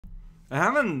I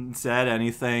haven't said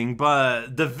anything,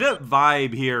 but the VIP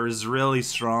vibe here is really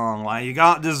strong. Like, you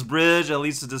got this bridge, at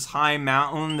least to this high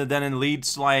mountain, and then it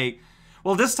leads, like...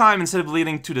 Well, this time, instead of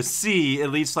leading to the sea, it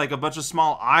leads to, like, a bunch of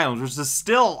small islands, which is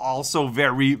still also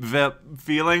very VIP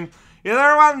feeling. Hey there,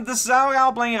 everyone, this is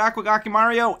Al playing Rakugaki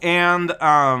Mario, and,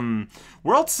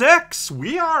 World 6,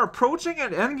 we are approaching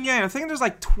an endgame. I think there's,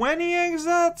 like, 20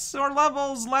 exits or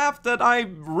levels left that I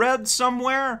read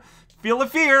somewhere. Feel the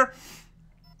fear.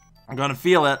 I'm gonna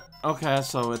feel it. Okay,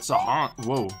 so it's a haunt.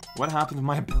 Whoa, what happened to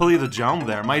my ability to jump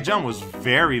there? My jump was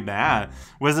very bad.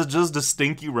 Was it just a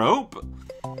stinky rope?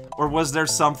 Or was there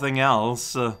something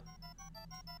else?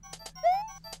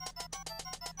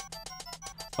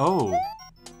 Oh.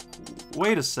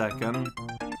 Wait a second.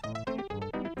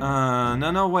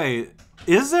 No, wait.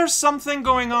 Is there something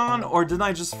going on, or did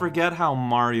I just forget how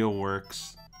Mario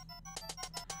works?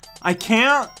 I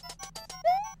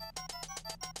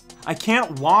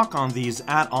can't walk on these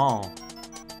at all.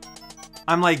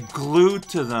 I'm like glued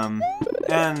to them,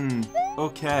 and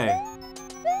okay.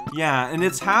 Yeah, and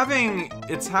it's having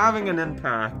an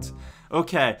impact.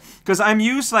 Okay, because I'm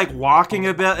used to, like, walking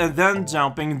a bit and then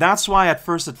jumping. That's why at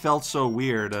first it felt so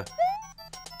weird.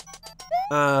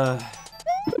 Alright,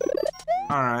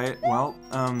 well,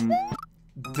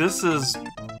 this is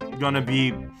gonna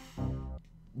be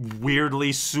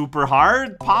weirdly super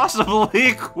hard?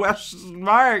 Possibly? Question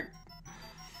mark.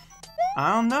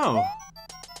 I don't know.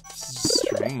 This is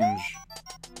strange.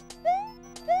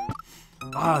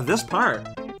 This part.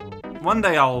 One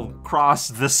day I'll cross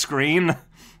this screen.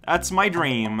 That's my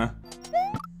dream.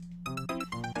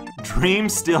 Dream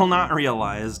still not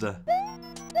realized.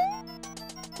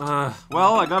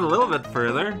 Well, I got a little bit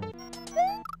further.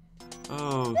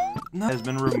 Oh, no, it has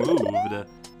been removed.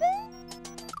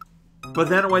 But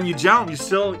then when you jump, you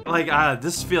still, like,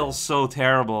 this feels so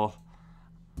terrible.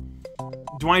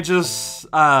 Do I just,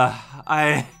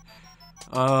 oh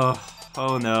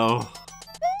no.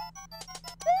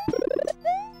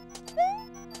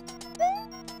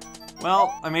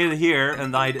 Well, I made it here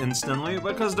and died instantly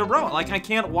because the rope, like, I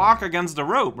can't walk against the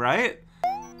rope, right?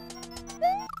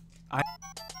 I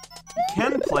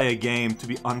can play a game to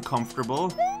be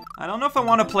uncomfortable. I don't know if I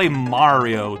want to play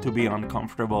Mario to be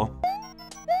uncomfortable.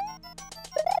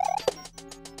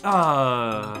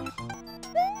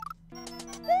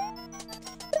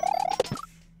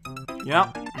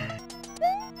 Yep.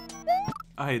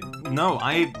 I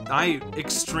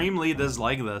extremely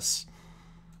dislike this.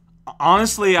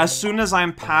 Honestly, as soon as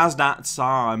I'm past that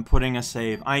saw, I'm putting a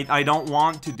save. I don't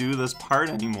want to do this part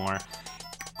anymore.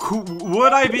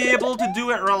 Would I be able to do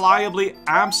it reliably?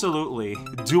 Absolutely.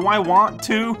 Do I want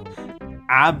to?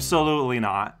 Absolutely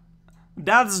not.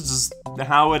 That's just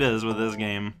how it is with this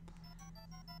game.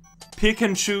 Pick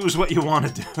and choose what you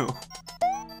want to do.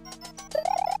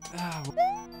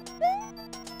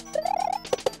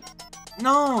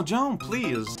 No, Joan,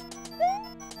 please.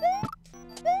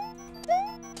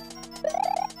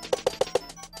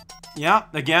 Yeah,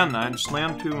 again, I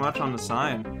slammed too much on the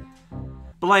side.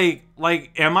 But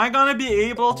like, am I gonna be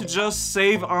able to just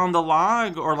save on the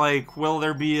log? Or like, will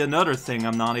there be another thing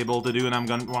I'm not able to do and I'm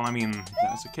gonna, well, I mean, if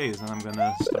that's the case, then I'm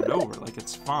gonna start over. Like,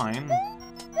 it's fine.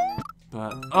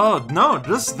 But, oh, no,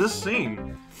 this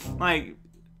scene. Like,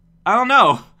 I don't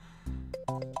know.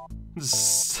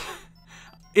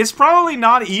 It's probably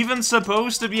not even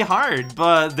supposed to be hard,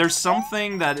 but there's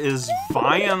something that is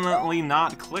violently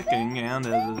not clicking, and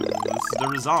this is the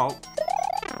result.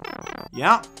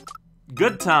 Yeah,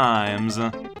 good times.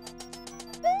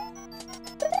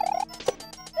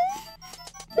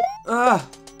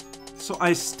 So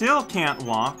I still can't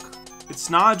walk. It's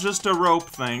not just a rope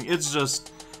thing, it's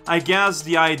just... I guess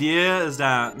the idea is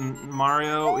that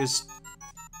Mario is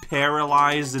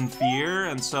paralyzed in fear,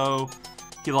 and so...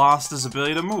 he lost his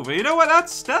ability to move. You know what?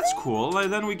 That's cool. Like,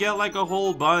 then we get like a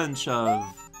whole bunch of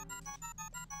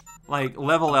like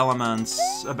level elements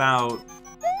about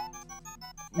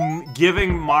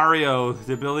giving Mario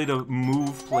the ability to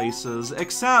move places.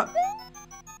 Except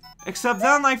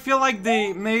then I feel like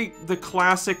they make the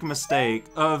classic mistake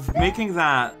of making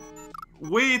that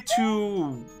way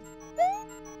too.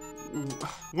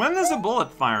 When is a bullet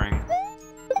firing?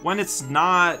 When it's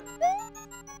not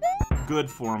good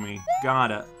for me.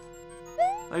 Got it.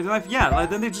 Like, yeah, like,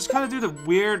 then they just kind of do the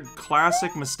weird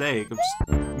classic mistake of just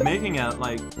making it,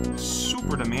 like,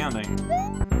 super demanding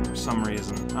for some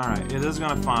reason. Alright, it is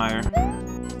gonna fire.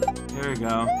 Here we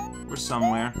go. We're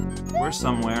somewhere. We're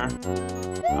somewhere.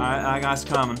 Alright, that guy's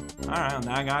coming. Alright,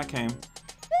 that guy came.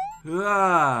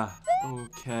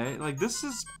 Okay, like, this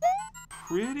is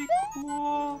pretty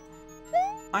cool,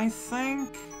 I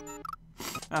think.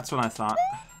 That's what I thought.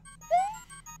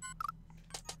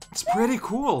 It's pretty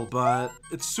cool, but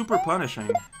it's super punishing.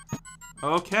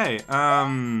 Okay,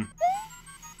 be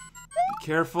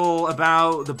careful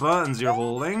about the buttons you're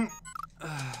holding.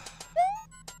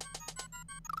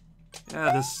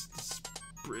 Yeah, this is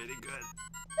pretty good.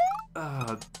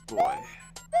 Oh, boy.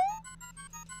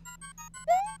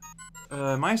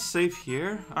 Am I safe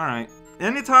here? Alright.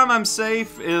 Anytime I'm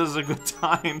safe is a good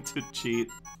time to cheat.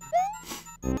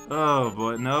 Oh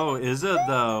boy, no, is it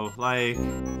though? Like,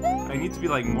 I need to be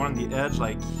like more on the edge,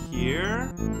 like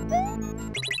here?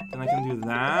 Then I can do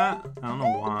that? I don't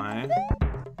know why.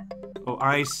 Oh,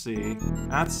 I see.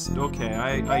 That's okay,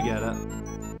 I get it.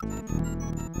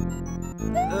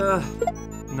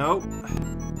 Nope.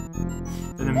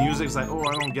 Then the music's like, oh,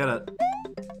 I don't get it.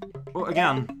 Oh,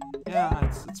 again. Yeah,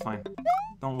 it's fine.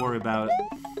 Don't worry about it.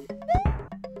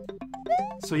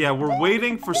 So yeah, we're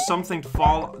waiting for something to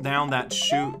fall down that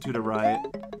chute to the right.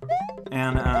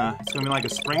 And, it's gonna be like a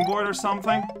springboard or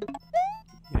something?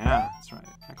 Yeah, that's right.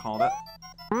 I called it.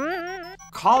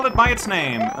 Called it by its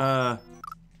name. Alright,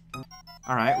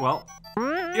 well.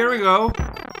 Here we go.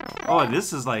 Oh,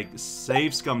 this is like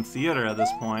Save Scum Theater at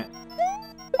this point.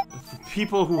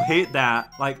 People who hate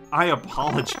that, like, I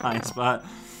apologize, but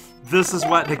this is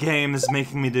what the game is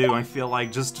making me do, I feel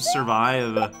like, just to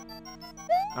survive.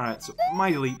 Alright, so my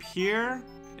leap here,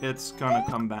 it's gonna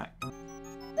come back.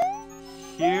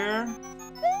 Here.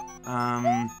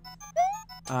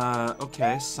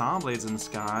 Okay, saw blades in the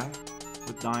sky.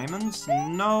 With diamonds?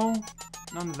 No.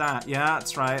 None of that. Yeah,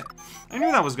 that's right. I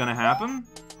knew that was gonna happen.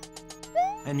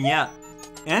 And yet,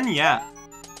 I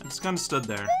just kinda stood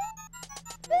there.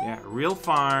 Yeah, real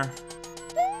far.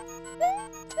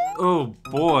 Oh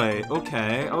boy,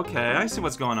 okay, I see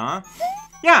what's going on.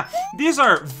 Yeah, these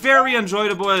are very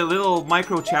enjoyable little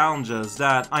micro challenges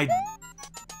that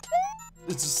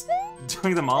it's just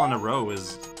doing them all in a row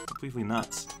is completely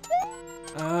nuts.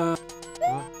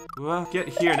 Get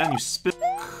here, then you spit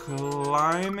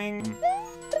climbing.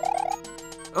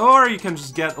 Or you can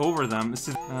just get over them. This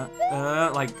is,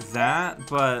 like that,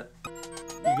 but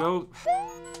you go.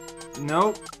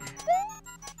 Nope.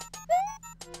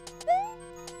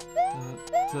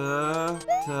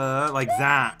 Like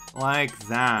that.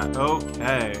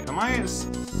 Okay. Am I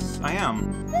am.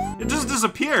 It just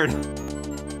disappeared.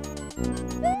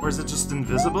 Or is it just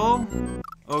invisible?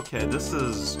 Okay, this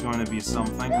is going to be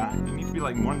something. Alright, you need to be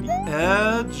like more on the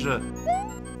edge.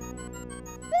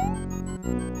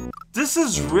 This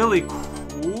is really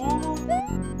cool.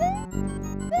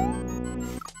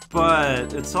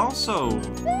 But it's also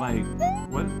like,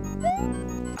 what?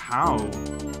 How?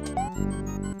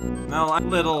 No, I'm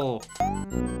little.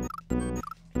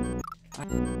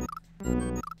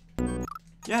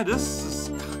 Yeah, this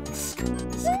is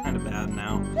kind of bad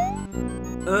now.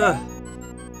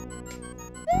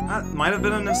 That might have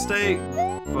been a mistake,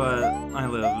 but I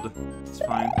lived. It's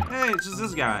fine. Hey, it's just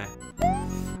this guy.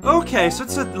 Okay, so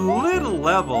it's a little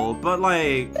level, but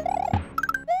like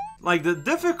the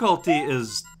difficulty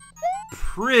is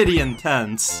pretty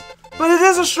intense. But it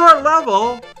is a short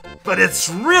level, but it's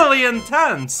really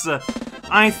intense.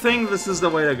 I think this is the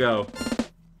way to go.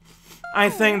 I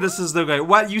think this is the way.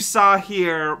 What you saw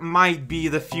here might be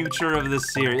the future of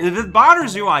this series. If it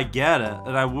bothers you, I get it,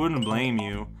 and I wouldn't blame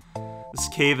you. This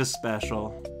cave is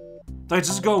special. Do I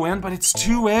just go in? But it's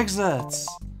 2 exits.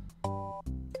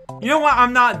 You know what?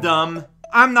 I'm not dumb.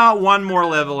 I'm not one more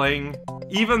leveling.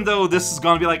 Even though this is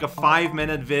gonna be like a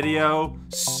 5-minute video,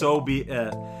 so be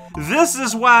it. This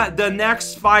is what the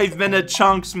next 5-minute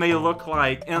chunks may look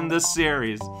like in this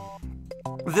series.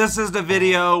 This is the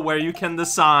video where you can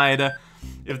decide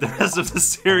if the rest of the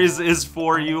series is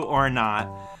for you or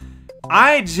not.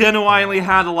 I genuinely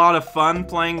had a lot of fun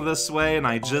playing this way, and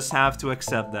I just have to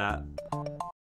accept that.